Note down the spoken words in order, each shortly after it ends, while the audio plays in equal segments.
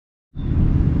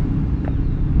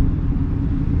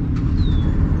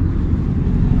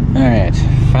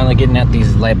finally getting at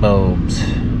these light bulbs.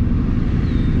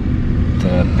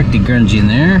 It's pretty grungy in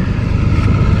there.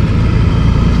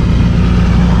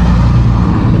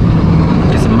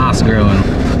 Get some moss growing.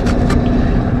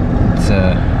 It's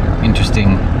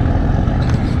interesting.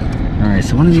 Alright,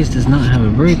 so one of these does not have a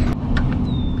brake.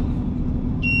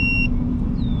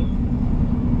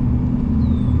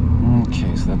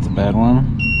 Okay, so that's a bad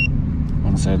one.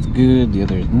 One side's good, the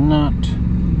other is not.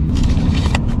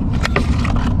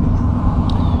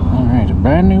 Alright, a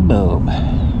brand new bulb.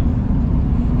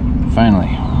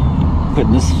 Finally.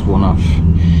 Putting this one off.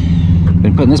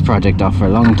 Been putting this project off for a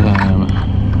long time.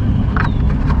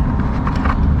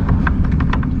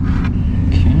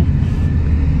 Okay.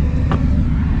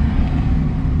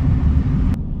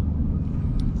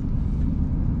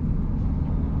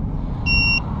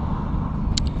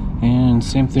 And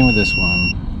same thing with this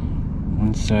one.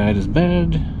 One side is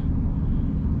bad,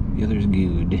 the other is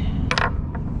good.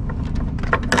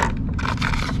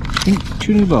 I think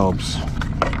 2 new bulbs.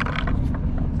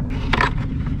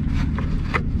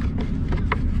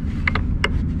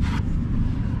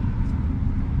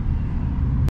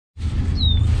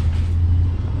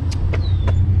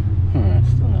 Alright,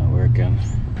 still not working.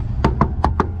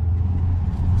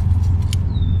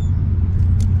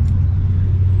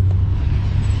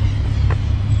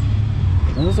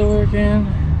 Those are working.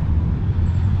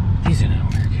 These are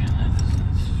not working.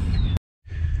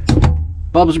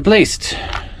 Bulbs replaced.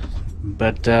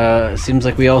 But it seems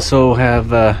like we also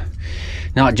have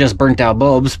not just burnt out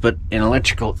bulbs, but an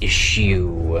electrical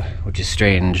issue, which is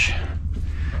strange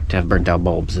to have burnt out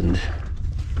bulbs, and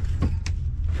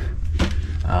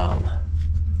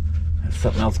there's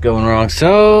something else going wrong.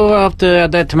 So I'll have to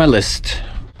add that to my list.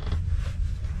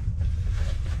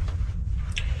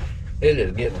 It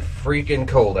is getting freaking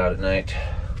cold out at night.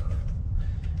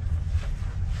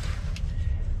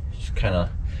 Just kind of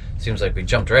seems like we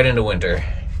jumped right into winter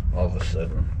all of a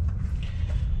sudden.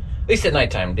 At least at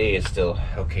nighttime. Day is still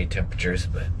okay temperatures,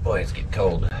 but boy, it's getting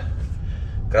cold.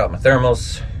 Got out my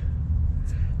thermals.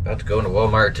 About to go into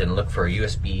Walmart and look for a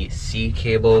USB-C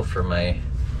cable for the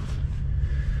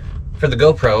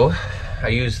GoPro.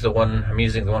 I'm using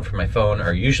the one for my phone,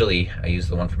 or usually I use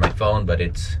the one for my phone, but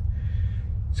it's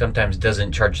sometimes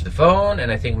doesn't charge the phone, and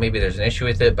I think maybe there's an issue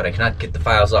with it, but I cannot get the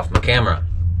files off my camera.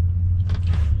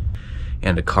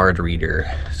 And a card reader,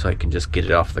 so I can just get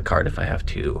it off the card if I have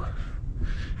to.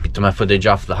 Get my footage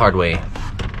off the hard way.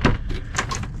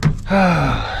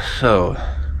 So,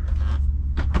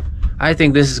 I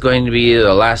think this is going to be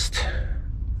the last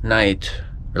night,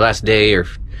 or last day, or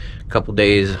a couple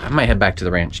days. I might head back to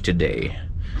the ranch today,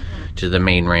 to the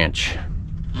main ranch.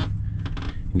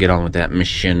 Get on with that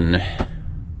mission.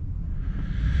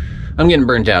 I'm getting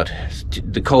burnt out.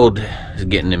 The cold is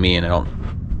getting to me, and I'm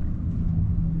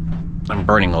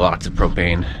burning lots of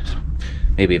propane.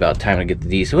 Maybe about time to get the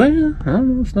diesel. Well, I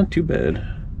don't know, it's not too bad.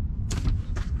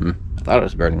 I thought I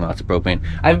was burning lots of propane.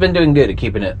 I've been doing good at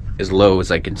keeping it as low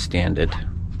as I can stand it.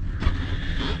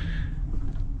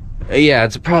 Yeah,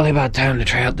 it's probably about time to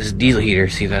try out this diesel heater,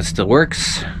 see if that still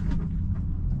works.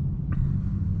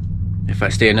 If I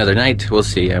stay another night, we'll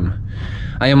see.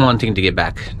 I am wanting to get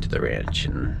back to the ranch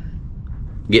and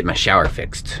get my shower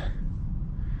fixed.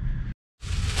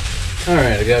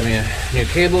 Alright, I got me a new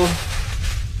cable.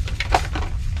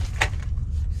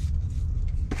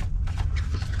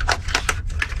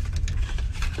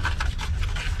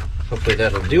 Hopefully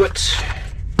that'll do it.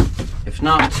 If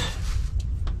not,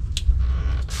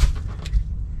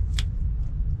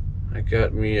 I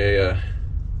got me a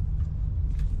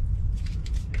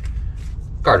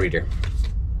card reader.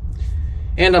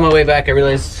 And on my way back,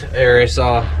 I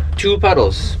saw 2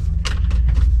 puddles.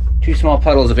 2 small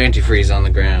puddles of antifreeze on the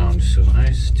ground. So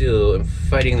I still am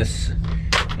fighting this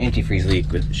antifreeze leak,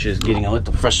 which is getting a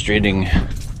little frustrating.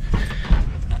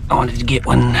 I wanted to get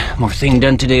one more thing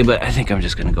done today, but I think I'm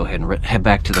just gonna go ahead and head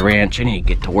back to the ranch. I need to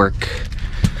get to work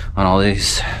on all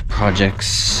these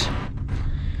projects.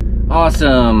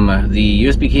 Awesome. The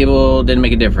USB cable didn't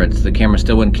make a difference. The camera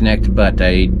still wouldn't connect, but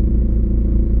I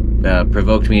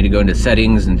provoked me to go into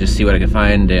settings and just see what I could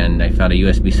find, and I found a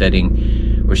USB setting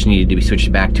which needed to be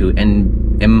switched back to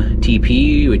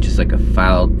MTP, which is like a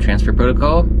file transfer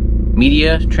protocol,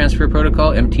 media transfer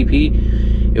protocol, MTP.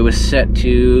 It was set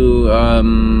to,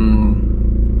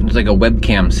 it was like a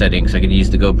webcam setting, so I could use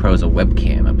the GoPro as a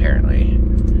webcam, apparently.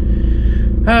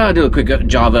 I'll do a quick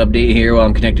Java update here while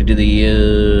I'm connected to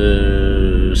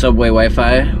the subway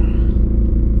Wi-Fi.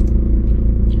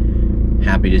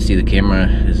 Happy to see the camera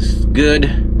is good.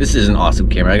 This is an awesome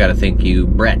camera. I gotta thank you,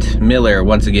 Brett Miller,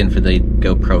 once again for the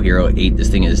GoPro Hero 8. This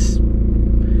thing is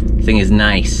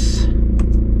nice.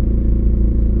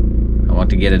 I want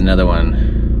to get another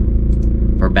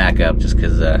one for backup, just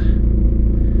because I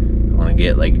want to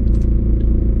get like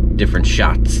different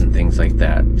shots and things like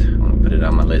that. I want to put it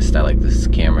on my list. I like this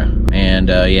camera. And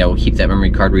yeah, we'll keep that memory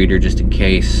card reader just in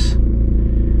case.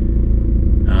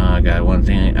 I got one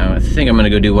thing. I think I'm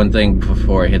gonna go do one thing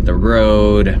before I hit the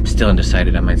road. I'm still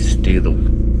undecided. I might stay the...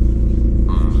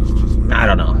 I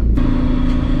don't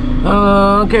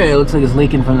know. Okay, looks like it's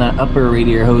leaking from that upper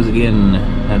radiator hose again.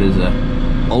 That is a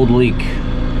old leak.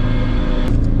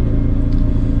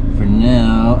 For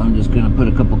now, I'm just gonna put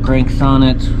a couple cranks on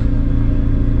it.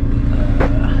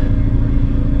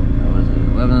 What was it?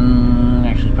 11.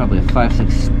 Actually, probably a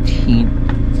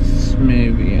 5/16,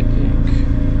 maybe. I think.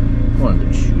 One of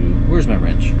the two. Where's my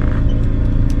wrench?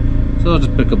 So I'll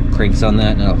just pick up cranks on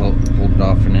that and I'll hold it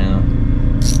off for now.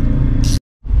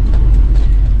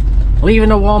 Leaving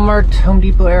the Walmart, Home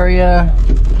Depot area.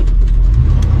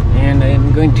 And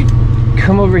I'm going to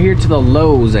come over here to the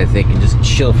Lowe's, I think, and just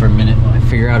chill for a minute while I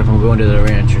figure out if I'm going to the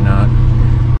ranch or not.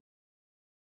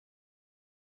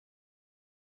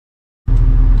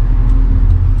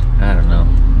 I don't know.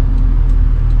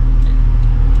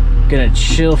 Gonna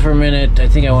chill for a minute. I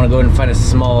think I want to go ahead and find a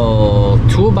small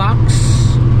toolbox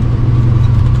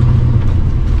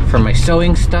for my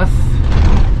sewing stuff.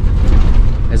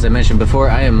 As I mentioned before,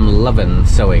 I am loving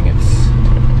sewing. It's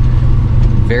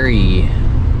very,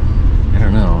 I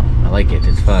don't know, I like it,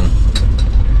 it's fun.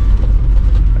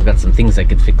 I've got some things I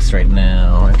could fix right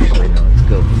now. Actually, no, let's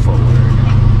go forward.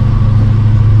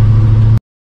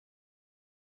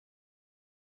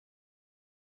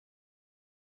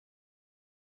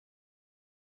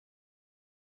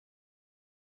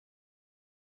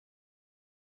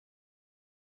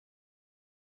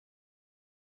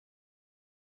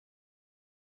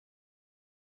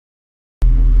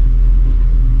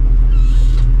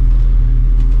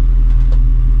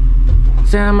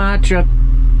 Semi truck.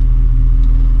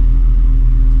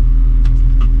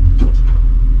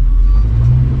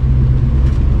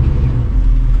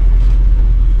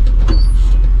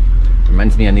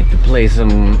 Reminds me I need to play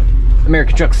some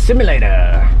American Truck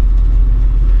Simulator.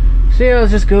 So yeah,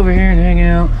 let's just go over here and hang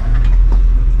out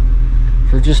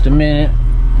for just a minute.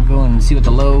 Go and see what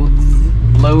the Lowe's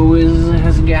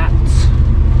has got.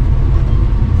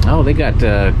 Oh, they got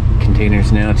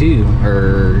containers now too,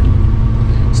 or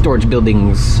storage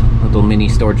buildings, little mini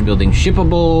storage buildings,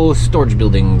 shippable storage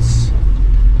buildings.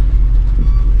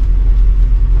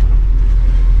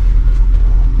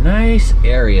 Nice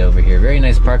area over here, very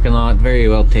nice parking lot, very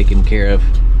well taken care of.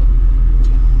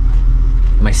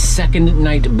 My second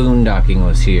night boondocking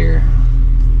was here.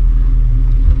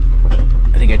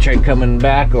 I think I tried coming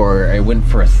back, or I went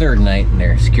for a third night and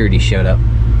their security showed up.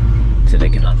 Said I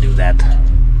cannot do that.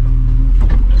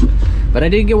 But I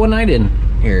did get one night in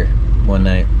here. One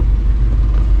night.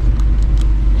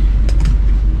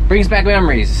 Brings back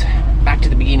memories. Back to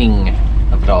the beginning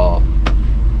of it all.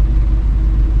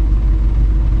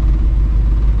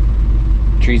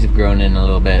 Trees have grown in a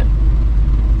little bit.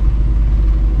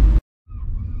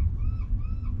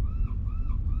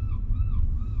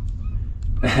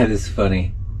 That is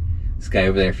funny. This guy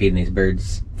over there feeding these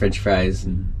birds French fries,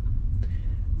 and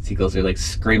seagulls are like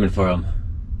screaming for him.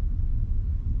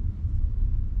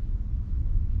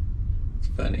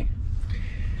 Funny.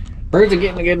 Birds are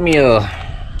getting a good meal.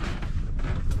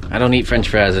 I don't eat French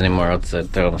fries anymore. Let's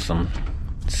throw them some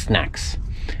snacks.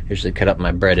 Usually cut up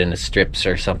my bread into strips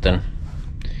or something.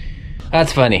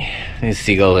 That's funny. These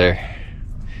seagulls are...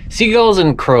 Seagulls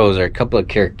and crows are a couple of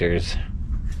characters.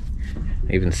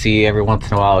 I even see every once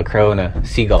in a while a crow and a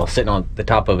seagull sitting on the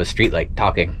top of a streetlight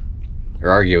talking. Or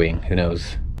arguing. Who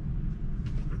knows.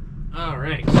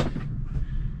 Alright.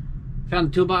 Found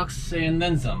the toolbox and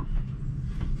then some.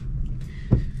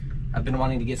 I've been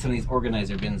wanting to get some of these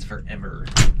organizer bins forever.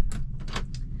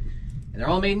 And they're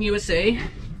all made in USA.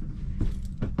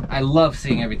 I love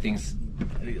seeing everything's...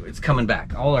 It's coming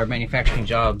back. All our manufacturing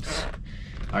jobs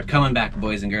are coming back,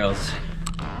 boys and girls.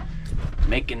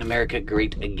 Making America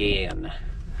great again.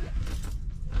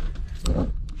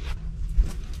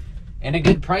 And at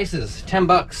good prices.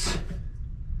 $10.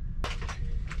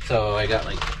 So I got,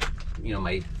 like, you know,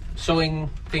 my sewing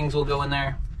things will go in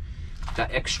there.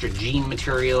 Got extra jean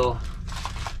material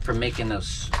for making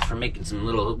those, for making some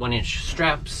little 1-inch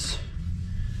straps.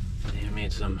 I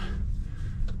made some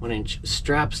 1-inch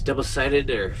straps, double-sided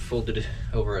or folded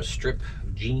over a strip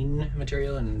of jean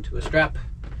material into a strap.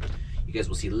 You guys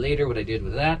will see later what I did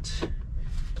with that.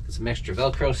 Got some extra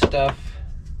Velcro stuff.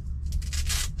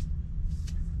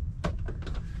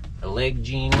 A leg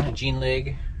jean, a jean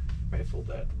leg. If I fold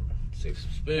that, save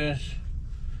some space.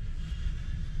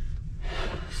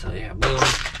 So yeah, boom.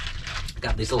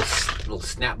 Got these little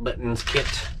snap buttons kit.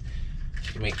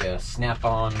 You can make a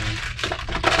snap-on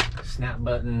snap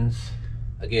buttons.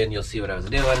 Again, you'll see what I was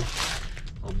doing.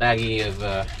 A little baggie of,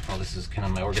 well, this is kind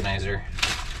of my organizer.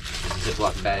 This is a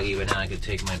Ziploc baggie, but now I could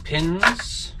take my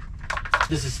pins.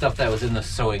 This is stuff that was in the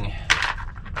sewing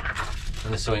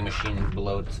machine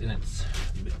below. It's in its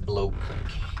below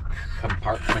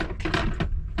compartment.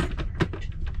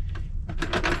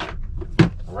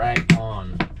 Right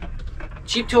on.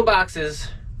 Cheap toolboxes,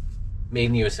 made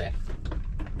in the USA.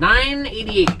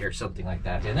 $9.88 or something like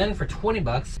that. And then for 20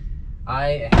 bucks,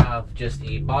 I have just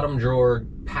a bottom drawer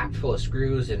packed full of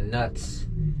screws and nuts,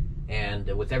 and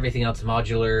with everything else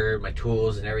modular, my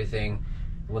tools and everything.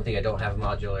 The one thing I don't have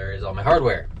modular is all my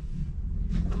hardware.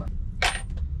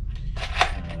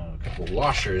 A couple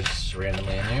washers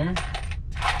randomly in there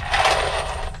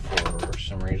for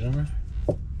some reason.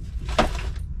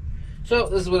 So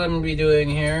this is what I'm gonna be doing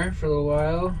here for a little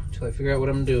while until I figure out what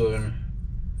I'm doing.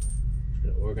 Just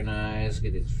gotta organize,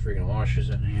 get these freaking washers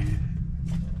in here.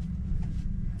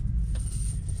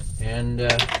 And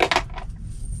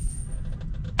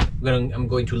I'm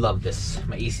going to love this.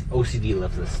 My OCD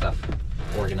loves this stuff.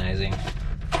 Organizing.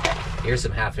 Here's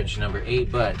some 1/2" number 8,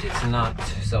 but it's not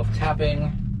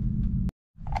self-tapping.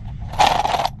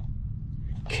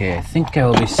 Okay, I think I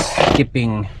will be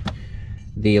skipping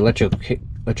the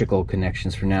electrical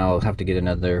connections for now. I'll have to get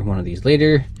another one of these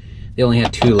later. They only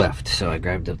had 2 left, so I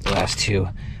grabbed the last 2.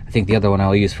 I think the other one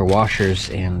I'll use for washers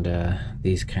and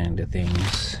these kind of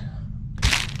things,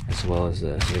 as well as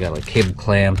so we got like cable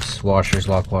clamps, washers,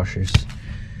 lock washers,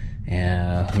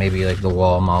 and maybe like the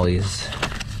wall mollies,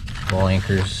 wall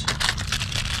anchors.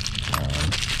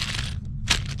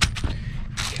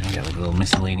 Kind of got like a little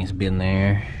miscellaneous bin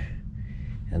there.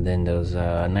 And then those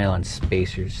nylon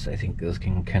spacers, I think those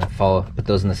can kind of put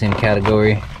those in the same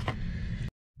category.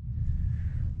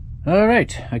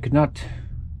 Alright, I could not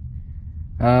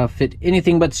fit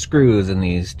anything but screws in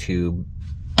these 2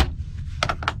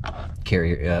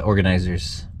 carrier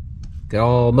organizers.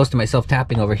 Got most of my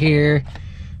self-tapping over here.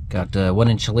 Got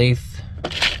 1" lathe,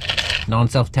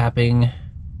 non-self-tapping,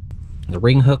 the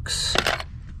ring hooks,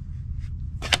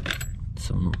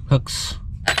 some hooks.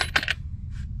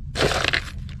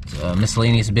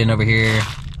 Miscellaneous bin over here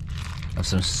of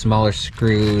some smaller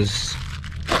screws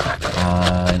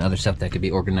and other stuff that could be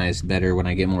organized better when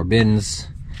I get more bins.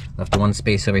 Left 1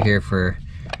 space over here for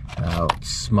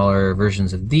smaller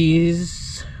versions of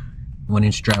these. 1"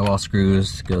 drywall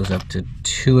screws, goes up to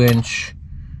 2".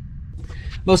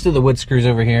 Most of the wood screws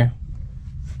over here.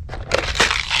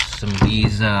 Some of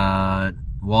these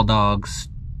wall dogs,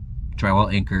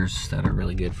 drywall anchors that are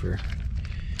really good for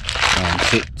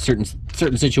certain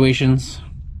situations.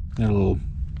 Got a little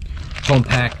foam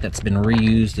pack that's been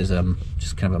reused as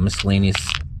just kind of a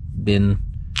miscellaneous bin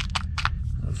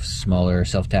of smaller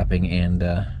self-tapping and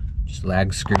just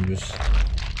lag screws.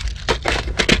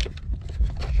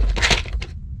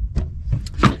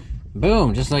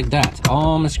 Boom, just like that.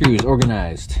 All my screws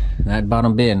organized. That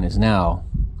bottom bin is now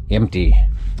empty.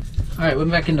 Alright,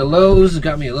 went back into Lowe's,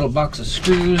 got me a little box of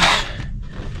screws,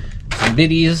 some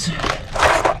biddies,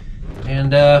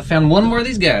 and found one more of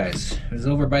these guys. It was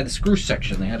over by the screw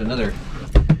section. They had another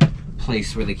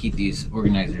place where they keep these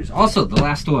organizers. Also, the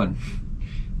last one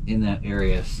in that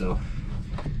area, so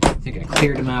I think I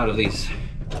cleared them out of these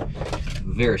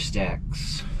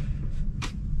Veristacks.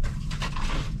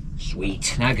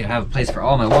 Sweet. Now I can have a place for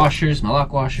all my washers, my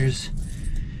lock washers,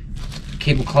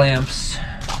 cable clamps,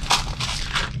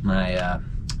 my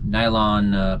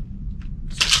nylon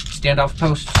standoff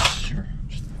posts, or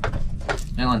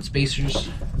nylon spacers,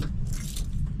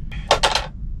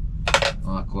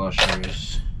 lock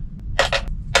washers,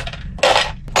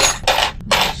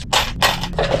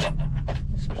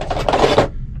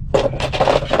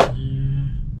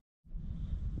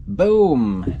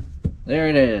 boom! There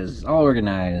it is, all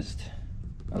organized.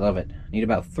 I love it. Need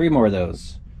about 3 more of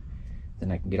those.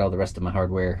 Then I can get all the rest of my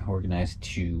hardware organized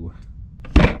to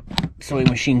sewing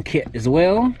machine kit as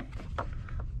well.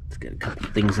 Let's get a couple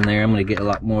things in there. I'm gonna get a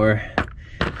lot more.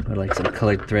 I like some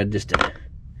colored thread just to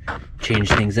change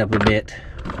things up a bit.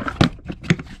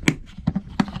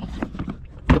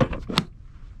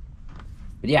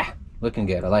 But yeah, looking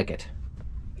good. I like it.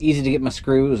 Easy to get my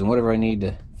screws and whatever I need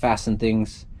to fasten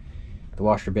things. The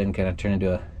washer bin kind of turned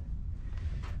into a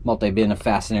multi-bin of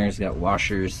fasteners. Got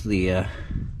washers, the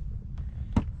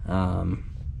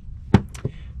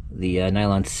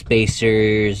nylon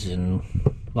spacers and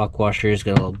lock washers.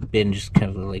 Got a little bin, just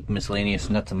kind of like miscellaneous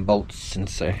nuts and bolts,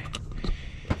 since I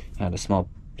had a small,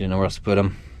 didn't know where else to put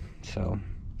them. So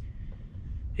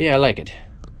yeah, I like it.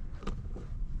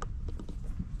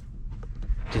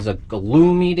 It is a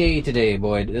gloomy day today,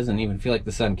 boy. It doesn't even feel like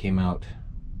the sun came out.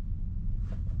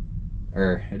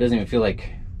 Or it doesn't even feel like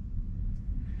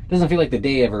the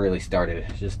day ever really started.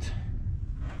 It's just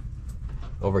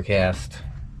overcast.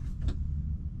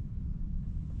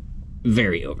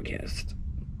 Very overcast.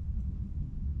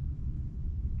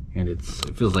 And it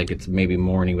feels like it's maybe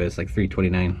morning, but it's like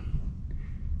 3:29.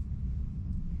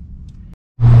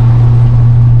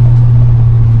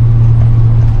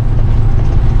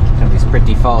 Got these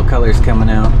pretty fall colors coming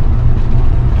out.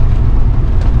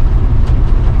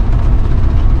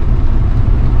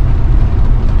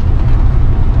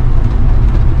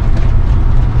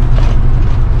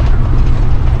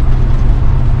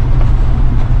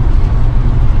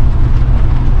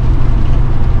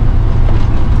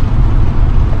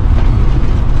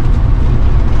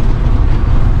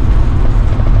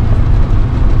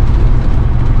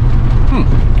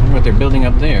 They're building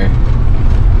up there.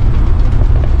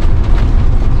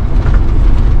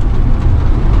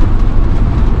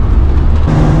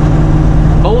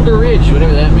 Boulder Ridge,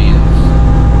 whatever that means.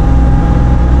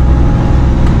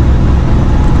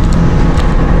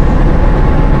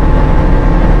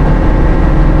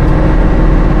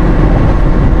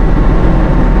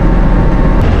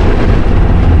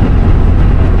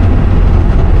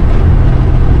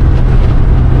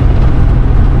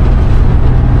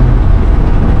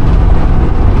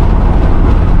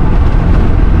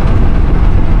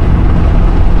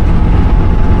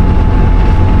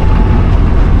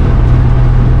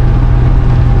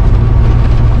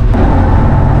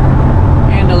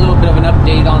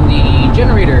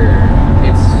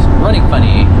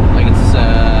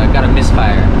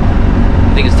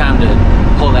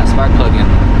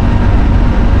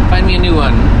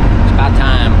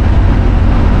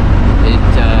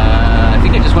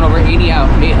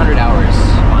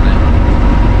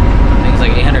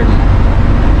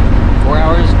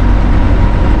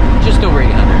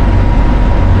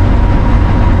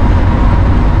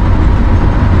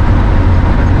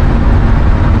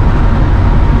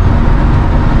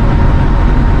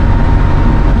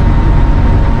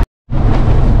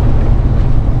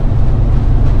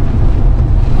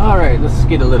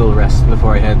 Get a little rest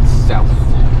before I head south.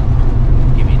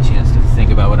 Give me a chance to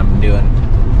think about what I'm doing.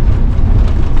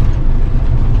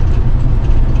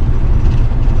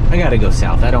 I gotta go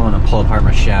south. I don't want to pull apart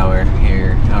my shower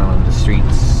here out on the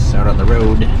streets, out on the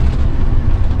road,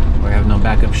 where I have no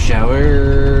backup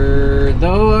shower.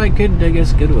 Though I could, I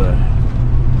guess, go to a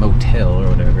motel or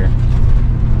whatever.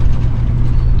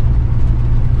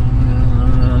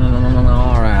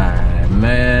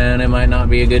 Man, it might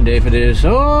not be a good day for this.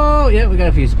 Oh, yeah, we got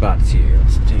a few spots here.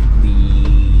 Let's take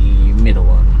the middle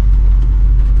one.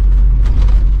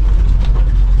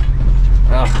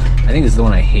 Oh, I think this is the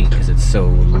one I hate because it's so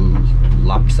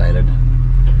lopsided.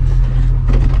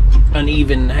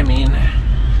 Uneven, I mean.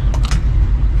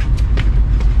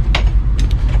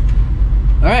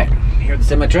 Alright, here are the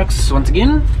semi-trucks once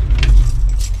again.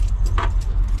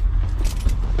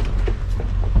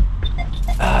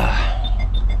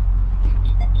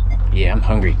 Yeah, I'm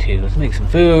hungry too. Let's make some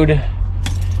food,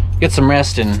 get some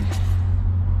rest, and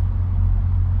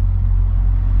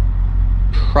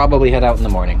probably head out in the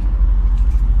morning.